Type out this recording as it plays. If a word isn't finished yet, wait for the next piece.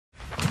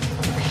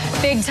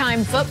Big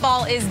time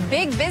football is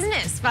big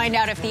business. Find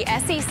out if the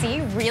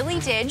SEC really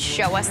did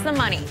show us the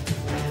money.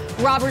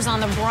 Robbers on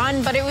the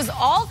run, but it was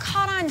all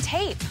caught on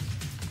tape.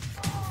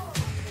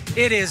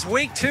 It is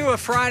week 2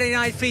 of Friday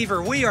Night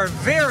Fever. We are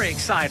very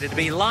excited to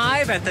be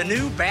live at the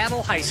new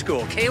Battle High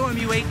School.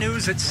 KOMU 8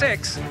 News at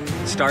 6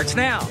 starts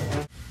now.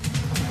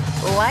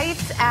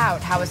 Lights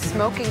out, how a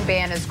smoking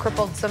ban has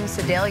crippled some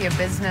Sedalia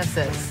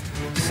businesses.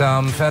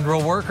 Some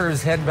federal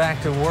workers head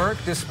back to work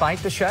despite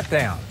the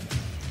shutdown.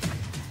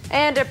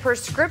 And a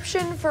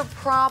prescription for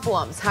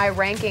problems. High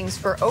rankings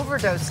for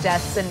overdose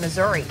deaths in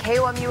Missouri.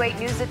 KOMU 8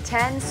 News at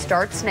 10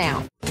 starts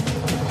now.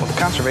 Well, the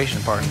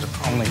conservation part is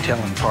only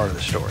telling part of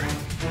the story.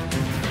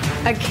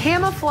 A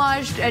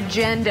camouflaged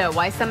agenda.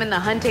 Why some in the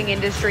hunting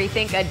industry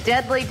think a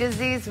deadly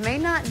disease may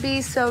not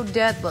be so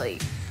deadly.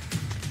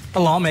 A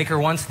lawmaker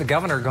wants the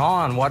governor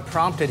gone. What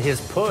prompted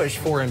his push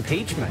for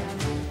impeachment?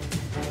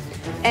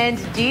 And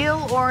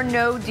deal or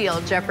no deal,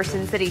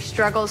 Jefferson City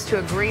struggles to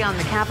agree on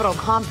the Capitol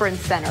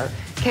Conference Center.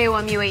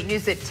 KOMU 8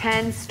 News at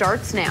 10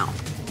 starts now.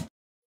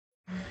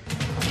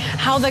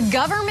 How the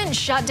government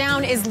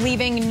shutdown is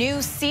leaving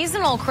new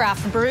seasonal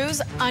craft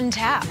brews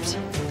untapped.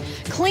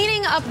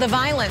 Cleaning up the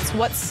violence,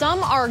 what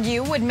some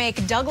argue would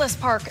make Douglas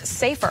Park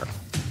safer.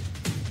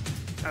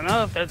 I don't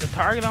know if there's a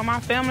target on my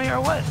family or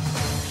what.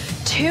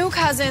 2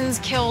 cousins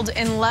killed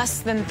in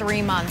less than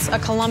 3 months. A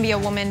Columbia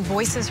woman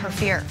voices her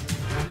fear.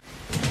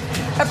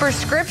 A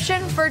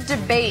prescription for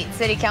debate.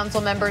 City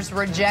council members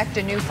reject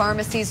a new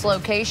pharmacy's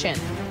location.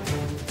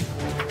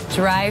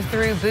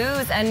 Drive-through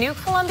booze, a new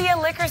Columbia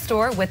liquor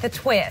store with a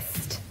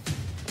twist.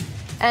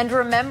 And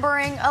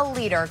remembering a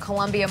leader,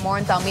 Columbia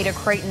mourns Almeda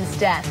Creighton's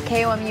death.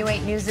 KOMU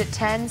 8 News at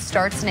 10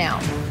 starts now.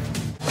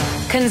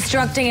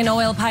 Constructing an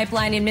oil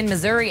pipeline in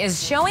mid-Missouri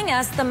is showing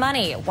us the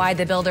money. Why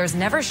the builders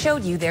never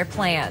showed you their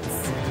plans.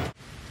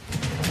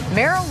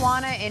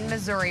 Marijuana in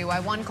Missouri. Why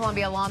one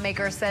Columbia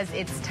lawmaker says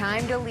it's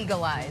time to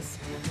legalize.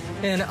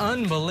 An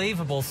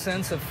unbelievable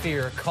sense of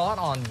fear caught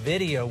on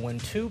video when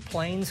 2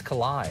 planes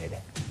collide.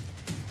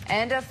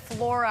 And a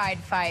fluoride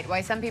fight.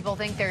 Why some people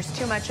think there's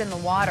too much in the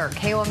water.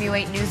 KOMU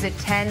 8 News at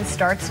 10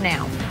 starts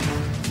now.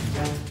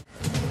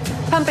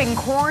 Pumping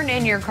corn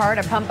in your car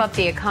to pump up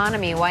the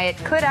economy. Why it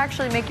could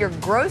actually make your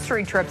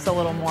grocery trips a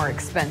little more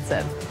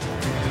expensive.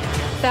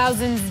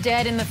 Thousands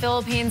dead in the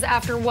Philippines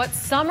after what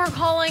some are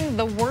calling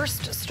the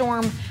worst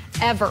storm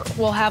ever.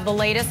 We'll have the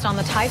latest on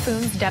the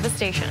typhoon's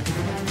devastation.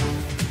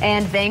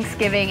 And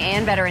Thanksgiving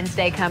and Veterans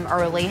Day come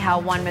early. How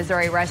one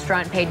Missouri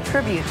restaurant paid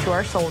tribute to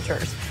our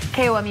soldiers.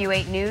 KOMU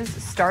 8 News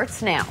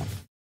starts now.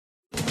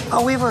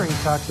 Oh, we've already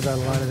talked about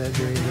a lot of that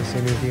during this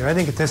interview. I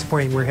think at this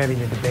point we're having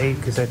a debate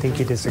because I think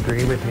you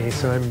disagree with me,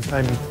 so I'm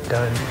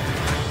done.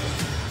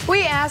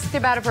 We asked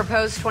about a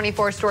proposed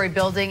 24-story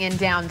building in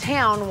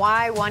downtown.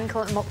 Why one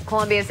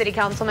Columbia City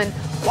Councilman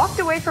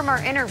walked away from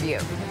our interview.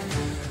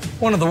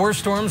 One of the worst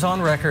storms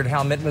on record,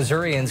 how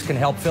Mid-Missourians can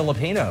help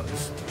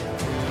Filipinos.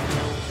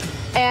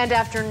 And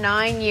after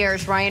 9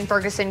 years, Ryan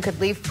Ferguson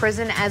could leave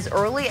prison as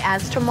early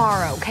as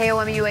tomorrow.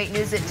 KOMU 8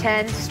 News at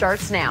 10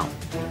 starts now.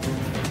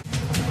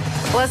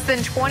 Less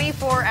than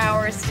 24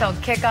 hours till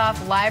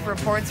kickoff. Live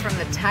reports from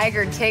the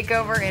Tiger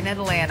takeover in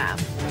Atlanta.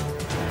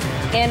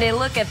 And a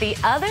look at the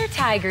other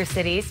Tiger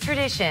City's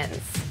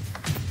traditions.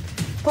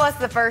 Plus,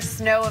 the first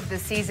snow of the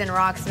season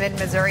rocks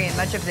mid-Missouri and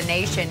much of the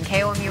nation.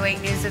 KOMU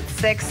 8 News at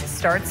 6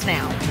 starts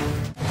now.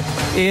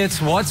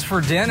 It's what's for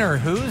dinner.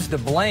 Who's to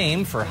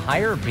blame for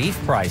higher beef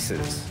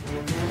prices?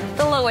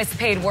 The lowest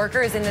paid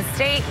workers in the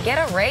state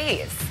get a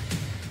raise.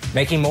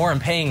 Making more and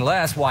paying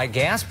less. Why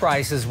gas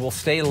prices will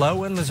stay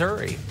low in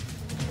Missouri.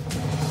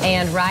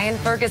 And Ryan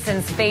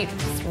Ferguson's fate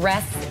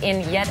rests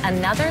in yet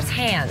another's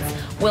hands.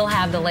 We'll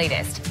have the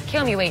latest.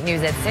 KOMU 8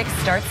 News at 6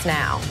 starts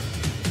now.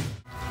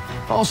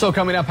 Also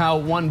coming up, how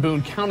one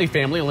Boone County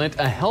family lent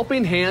a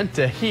helping hand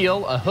to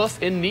heal a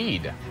hoof in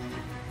need.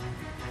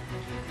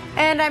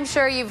 And I'm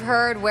sure you've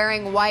heard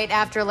wearing white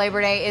after Labor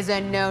Day is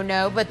a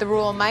no-no, but the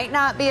rule might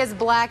not be as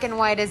black and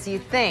white as you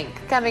think.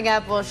 Coming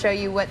up, we'll show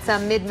you what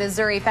some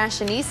mid-Missouri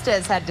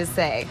fashionistas had to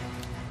say.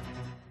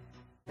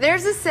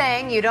 There's a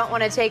saying, you don't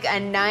want to take a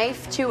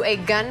knife to a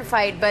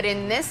gunfight, but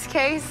in this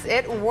case,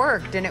 it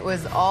worked, and it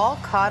was all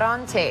caught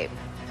on tape.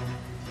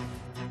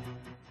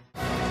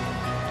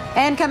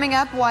 And coming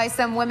up, why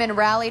some women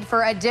rallied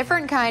for a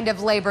different kind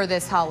of labor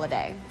this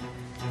holiday.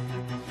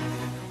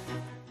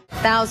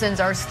 Thousands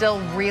are still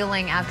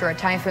reeling after a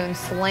typhoon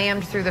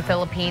slammed through the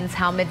Philippines.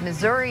 How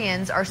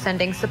mid-Missourians are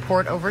sending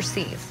support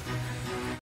overseas.